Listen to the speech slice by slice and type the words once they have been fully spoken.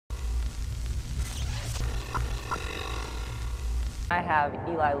I have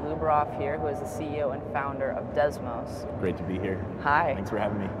Eli Luberoff here, who is the CEO and founder of Desmos. Great to be here. Hi. Thanks for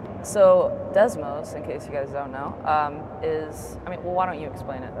having me. So Desmos, in case you guys don't know, why don't you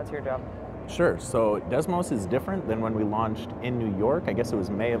explain it? That's your job. Sure. So Desmos is different than when we launched in New York. I guess it was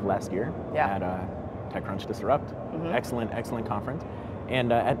May of last year at TechCrunch Disrupt. Mm-hmm. Excellent conference.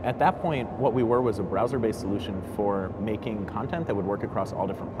 And at that point, what we were was a browser-based solution for making content that would work across all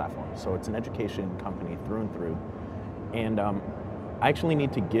different platforms. So it's an education company through and through. And I actually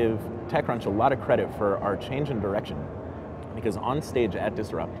need to give TechCrunch a lot of credit for our change in direction, because on stage at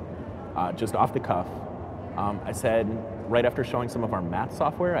Disrupt, just off the cuff, I said, right after showing some of our math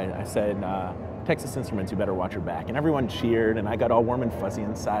software, I said, Texas Instruments, you better watch your back. And everyone cheered, and I got all warm and fuzzy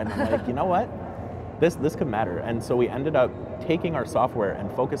inside, and I'm like, you know what? This could matter. And so we ended up taking our software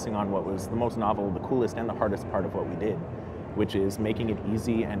and focusing on what was the most novel, the coolest, and the hardest part of what we did, which is making it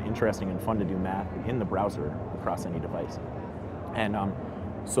easy and interesting and fun to do math in the browser across any device. And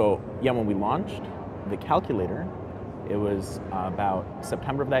when we launched the calculator, it was about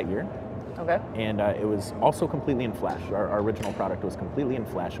September of that year. Okay. And it was also completely in Flash. Our original product was completely in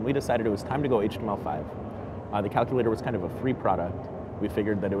Flash, and we decided it was time to go HTML5. The calculator was kind of a free product. We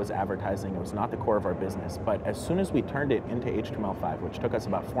figured that it was advertising, it was not the core of our business, but as soon as we turned it into HTML5, which took us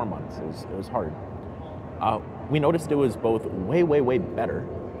about 4 months, it was hard, we noticed it was both way better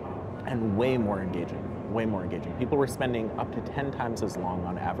and way more engaging. People were spending up to 10 times as long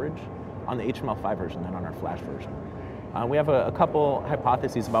on average on the HTML5 version than on our Flash version. We have a couple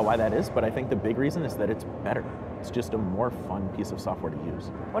hypotheses about why that is, but I think the big reason is that it's better. It's just a more fun piece of software to use.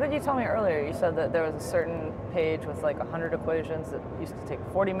 What did you tell me earlier? You said that there was a certain page with like 100 equations that used to take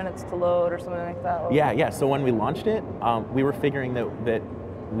 40 minutes to load or something like that? Yeah. So when we launched it, we were figuring that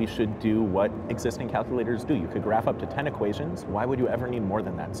we should do what existing calculators do. You could graph up to 10 equations. Why would you ever need more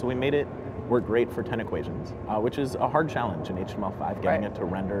than that? So we made it work great for 10 equations, which is a hard challenge in HTML5, getting it to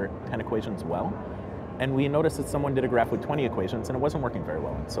render 10 equations well. And we noticed that someone did a graph with 20 equations and it wasn't working very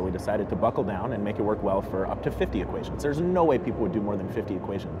well. So we decided to buckle down and make it work well for up to 50 equations. There's no way people would do more than 50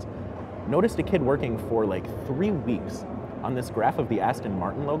 equations. Noticed a kid working for like 3 weeks on this graph of the Aston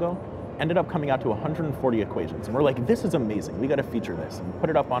Martin logo, ended up coming out to 140 equations. And we're like, this is amazing, we gotta feature this. And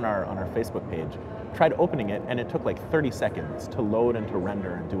put it up on our Facebook page. Tried opening it and it took like 30 seconds to load and to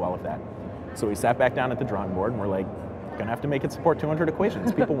render and do all of that. So we sat back down at the drawing board and we're like, gonna have to make it support 200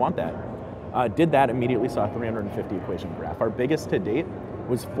 equations, people want that. Did that, immediately saw a 350 equation graph. Our biggest to date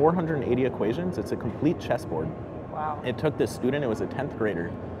was 480 equations. It's a complete chessboard. Wow. It took this student, it was a 10th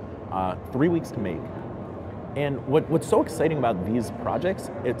grader, 3 weeks to make. And what's so exciting about these projects,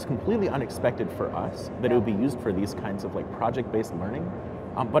 it's completely unexpected for us that it would be used for these kinds of like project-based learning,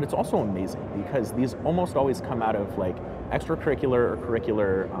 but it's also amazing because these almost always come out of like extracurricular or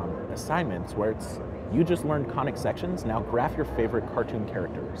curricular assignments where it's, you just learned conic sections, now graph your favorite cartoon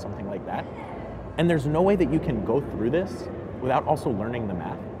character or something like that. And there's no way that you can go through this without also learning the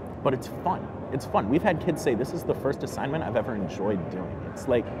math, but it's fun. It's fun. We've had kids say, this is the first assignment I've ever enjoyed doing. It's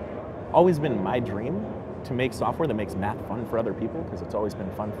like always been my dream to make software that makes math fun for other people, because it's always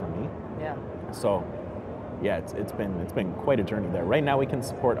been fun for me. Yeah. So yeah, it's been quite a journey there. Right now we can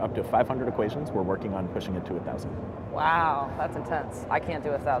support up to 500 equations. We're working on pushing it to 1,000. Wow, that's intense. I can't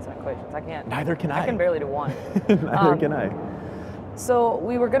do 1,000 equations. I can't. Neither can I. I can barely do one. Neither can I. So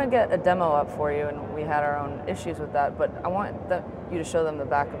we were going to get a demo up for you, and we had our own issues with that, but I want you to show them the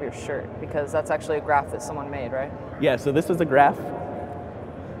back of your shirt, because that's actually a graph that someone made, right? Yeah, so this is a graph.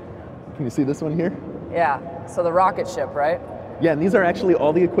 Can you see this one here? Yeah, so the rocket ship, right? Yeah, and these are actually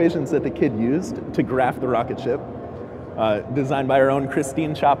all the equations that the kid used to graph the rocket ship, designed by our own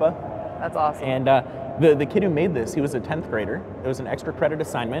Christine Chapa. That's awesome. And the kid who made this, he was a 10th grader. It was an extra credit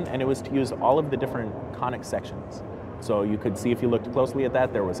assignment, and it was to use all of the different conic sections. So you could see, if you looked closely at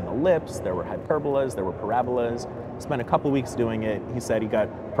that, there was an ellipse, there were hyperbolas, there were parabolas. Spent a couple weeks doing it. He said he got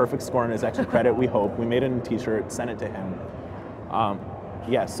perfect score on his extra credit, we hope. We made it in a t-shirt, sent it to him.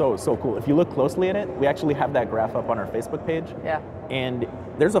 Yeah, so cool. If you look closely at it, we actually have that graph up on our Facebook page. Yeah. And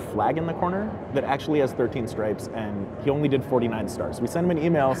there's a flag in the corner that actually has 13 stripes, and he only did 49 stars. We sent him an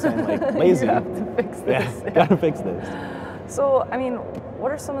email saying, like, lazy. You have to fix this. Yeah, gotta fix this. So, I mean,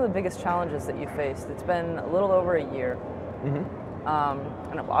 what are some of the biggest challenges that you faced? It's been a little over a year. Mm-hmm.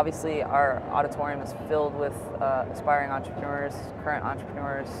 And obviously our auditorium is filled with aspiring entrepreneurs, current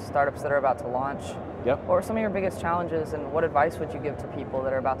entrepreneurs, startups that are about to launch. Yep. What are some of your biggest challenges, and what advice would you give to people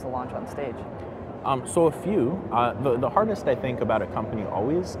that are about to launch on stage? So a few. The hardest, I think, about a company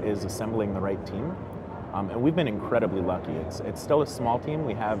always is assembling the right team. And we've been incredibly lucky. It's still a small team.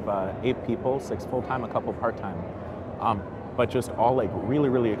 We have 8 people, 6 full-time, a couple part-time. But just all like really,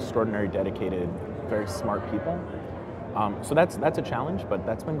 really extraordinary, dedicated, very smart people. So that's a challenge, but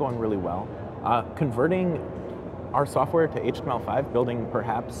that's been going really well. Converting our software to HTML5, building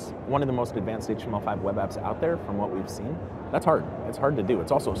perhaps one of the most advanced HTML5 web apps out there from what we've seen, that's hard. It's hard to do.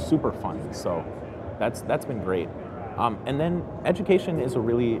 It's also super fun, so that's been great. And then education is a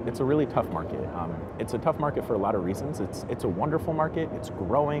really tough market. It's a tough market for a lot of reasons. It's a wonderful market. It's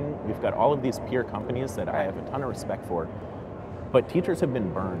growing. We've got all of these peer companies that I have a ton of respect for. But teachers have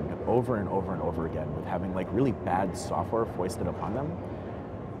been burned over and over and over again with having like really bad software foisted upon them.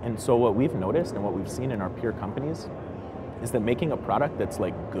 And so what we've noticed and what we've seen in our peer companies is that making a product that's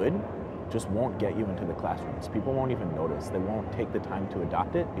like good just won't get you into the classrooms. People won't even notice. They won't take the time to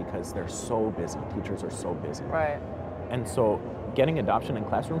adopt it because they're so busy. Teachers are so busy. Right. And so getting adoption in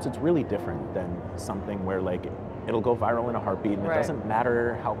classrooms, it's really different than something where like it'll go viral in a heartbeat and it doesn't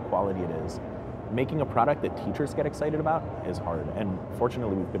matter how quality it is. Making a product that teachers get excited about is hard. And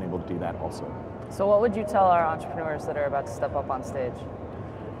fortunately, we've been able to do that also. So what would you tell our entrepreneurs that are about to step up on stage?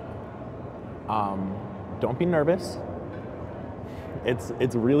 Don't be nervous.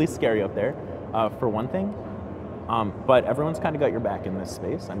 It's really scary up there, for one thing. But everyone's kind of got your back in this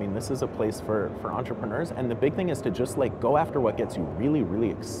space. I mean, this is a place for entrepreneurs, and the big thing is to just like go after what gets you really, really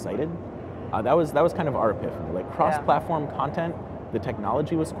excited. That was kind of our epiphany. Like cross-platform content, the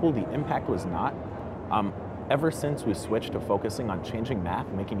technology was cool, the impact was not. Ever since we switched to focusing on changing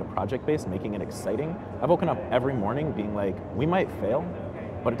math, making it project-based, making it exciting, I've woken up every morning being like, we might fail,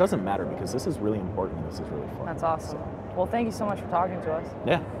 but it doesn't matter because this is really important and this is really fun. That's awesome. Well, thank you so much for talking to us.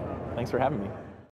 Yeah, thanks for having me.